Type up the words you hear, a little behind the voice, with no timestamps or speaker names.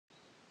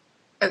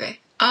Okay.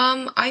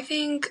 I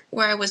think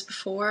where I was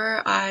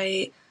before,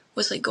 I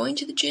was like going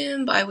to the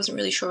gym, but I wasn't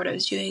really sure what I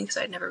was doing because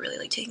I'd never really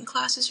like taken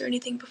classes or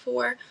anything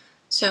before.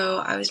 So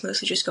I was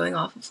mostly just going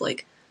off of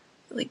like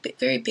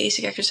very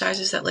basic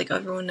exercises that like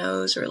everyone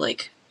knows or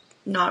like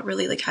not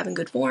really like having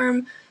good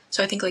form.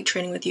 So I think like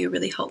training with you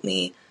really helped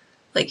me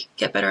like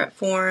get better at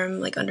form,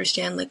 like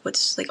understand like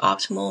what's like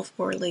optimal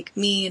for like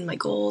me and my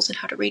goals and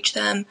how to reach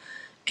them,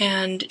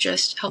 and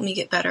just help me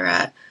get better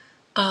at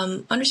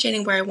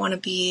understanding where I want to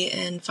be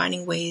and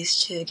finding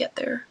ways to get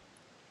there.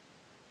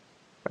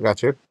 I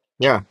got you.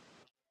 Yeah.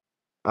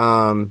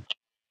 Um,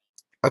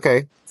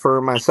 okay.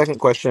 For my second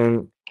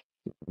question,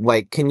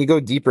 like, can you go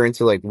deeper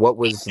into like what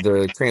was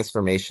the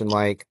transformation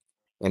like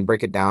and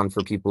break it down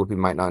for people who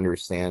might not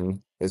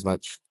understand as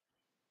much?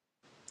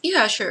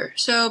 Yeah, sure.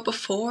 So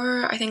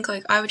before, I think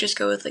like I would just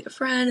go with like a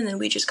friend, and then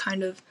we just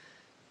kind of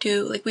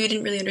do like we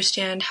didn't really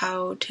understand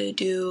how to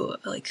do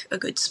like a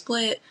good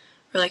split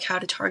or like how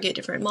to target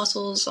different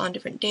muscles on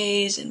different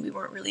days, and we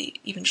weren't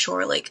really even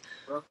sure like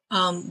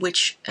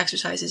which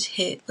exercises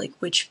hit like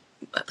which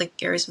like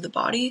areas of the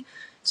body.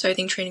 So I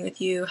think training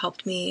with you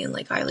helped me, and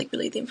like I like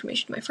relayed the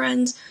information to my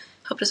friends,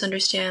 helped us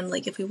understand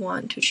like if we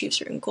want to achieve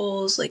certain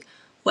goals, like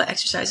what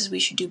exercises we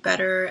should do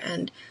better.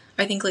 And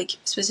I think like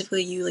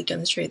specifically you like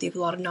demonstrate that you have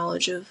a lot of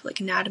knowledge of like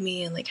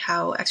anatomy and like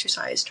how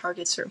exercise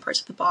targets certain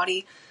parts of the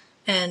body,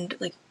 and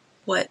like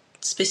what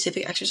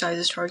specific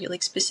exercises target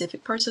like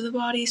specific parts of the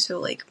body. So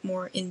like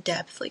more in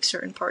depth, like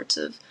certain parts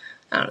of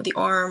I don't know the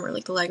arm or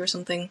like the leg or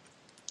something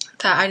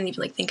that I didn't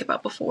even like think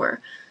about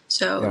before.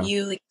 So Yeah.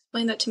 you like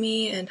explained that to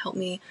me and helped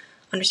me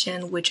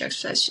understand which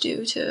exercise to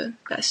do to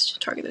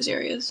best target those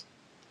areas.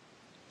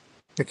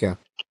 Heck yeah.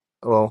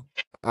 Well,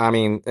 I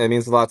mean, it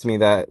means a lot to me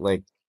that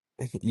like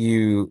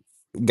you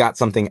got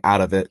something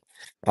out of it.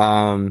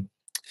 Um,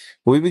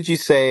 what would you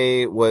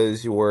say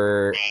was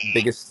your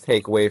biggest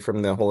takeaway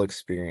from the whole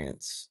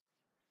experience?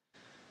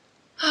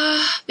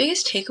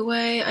 Biggest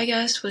takeaway, I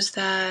guess, was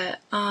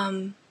that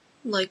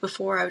like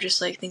before I would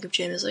just like think of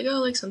gym as like oh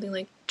like something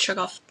like check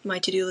off my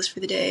to do list for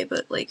the day,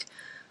 but like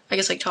I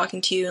guess like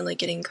talking to you and like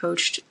getting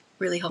coached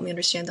really helped me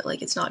understand that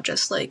like it's not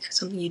just like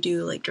something you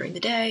do like during the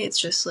day. It's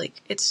just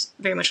like it's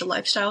very much a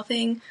lifestyle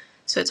thing.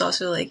 So it's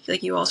also like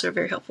you also are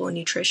very helpful in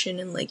nutrition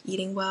and like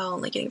eating well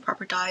and like getting a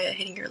proper diet,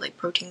 hitting your like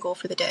protein goal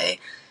for the day.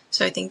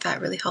 So I think that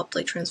really helped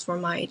like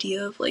transform my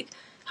idea of like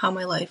how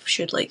my life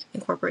should like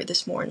incorporate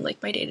this more in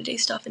like my day to day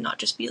stuff and not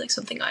just be like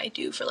something I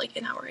do for like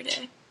an hour a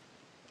day.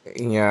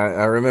 Yeah,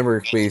 I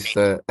remember I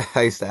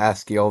used to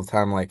ask you all the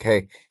time, like,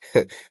 "Hey,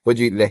 what'd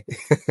you eat today?"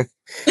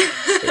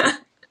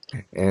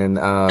 And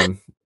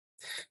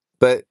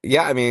but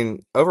yeah, I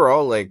mean,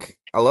 overall, like,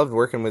 I loved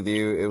working with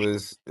you. It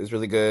was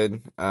really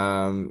good.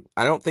 I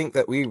don't think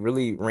that we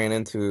really ran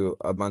into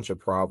a bunch of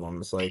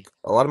problems. Like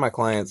a lot of my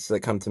clients that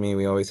come to me,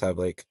 we always have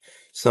like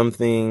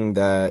something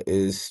that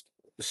is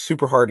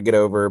super hard to get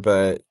over,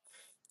 but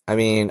I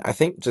mean, I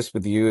think just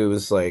with you, it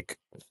was like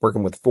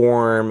working with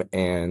form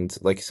and,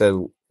 like you said,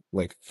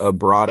 like a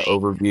broad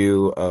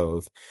overview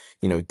of,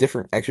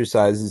 different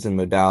exercises and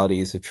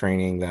modalities of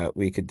training that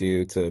we could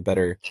do to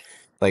better,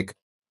 like,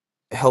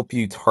 help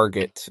you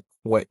target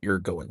what you're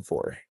going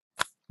for.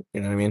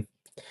 You know what I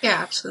Yeah,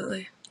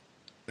 absolutely.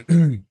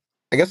 mean?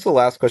 I guess the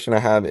last question I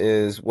have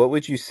is, what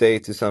would you say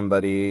to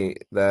somebody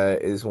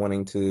that is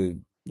wanting to,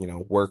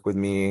 work with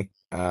me,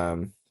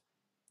 in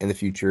the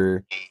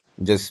future?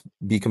 Just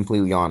be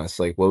completely honest.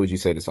 Like, what would you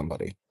say to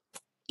somebody?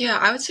 Yeah,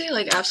 I would say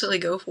like absolutely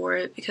go for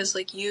it because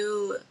like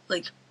you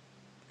like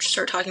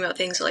start talking about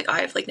things that like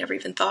I've like never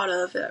even thought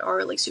of that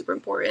are like super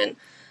important,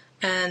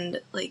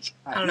 and like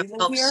I don't know,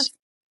 helps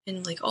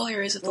in like all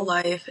areas of the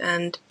life.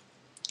 And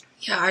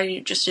yeah, I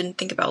just didn't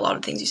think about a lot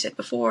of things you said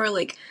before.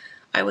 Like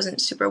I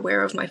wasn't super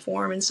aware of my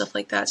form and stuff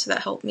like that, so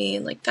that helped me.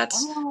 And like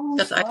that's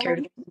stuff that I've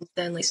carried with me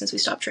then, like since we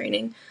stopped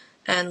training.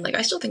 And like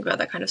I still think about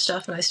that kind of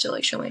stuff, and I still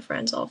like show my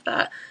friends all of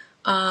that.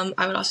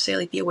 I would also say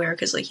like be aware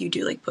because like you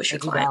do like push your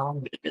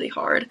client really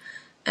hard,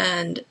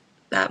 and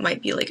that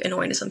might be like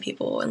annoying to some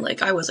people. And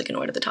like I was like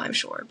annoyed at the time,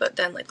 sure, but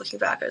then like looking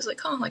back, I was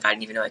like, oh, like I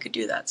didn't even know I could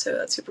do that. So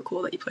that's super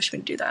cool that you pushed me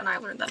to do that, and I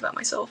learned that about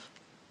myself.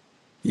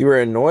 You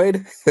were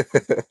annoyed?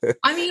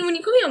 I mean, when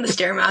you put me on the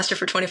Stairmaster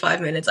for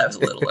 25 minutes, I was a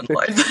little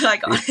annoyed, but I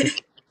got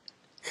it.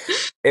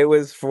 It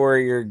was for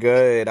your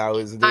good. I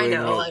was I doing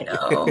know, I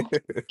know.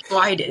 it. Well,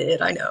 I did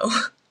it, I know.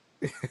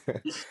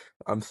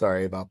 I'm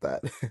sorry about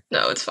that.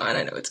 No, it's fine.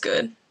 I know it's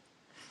good.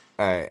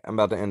 All right, I'm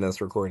about to end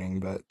this recording,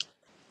 but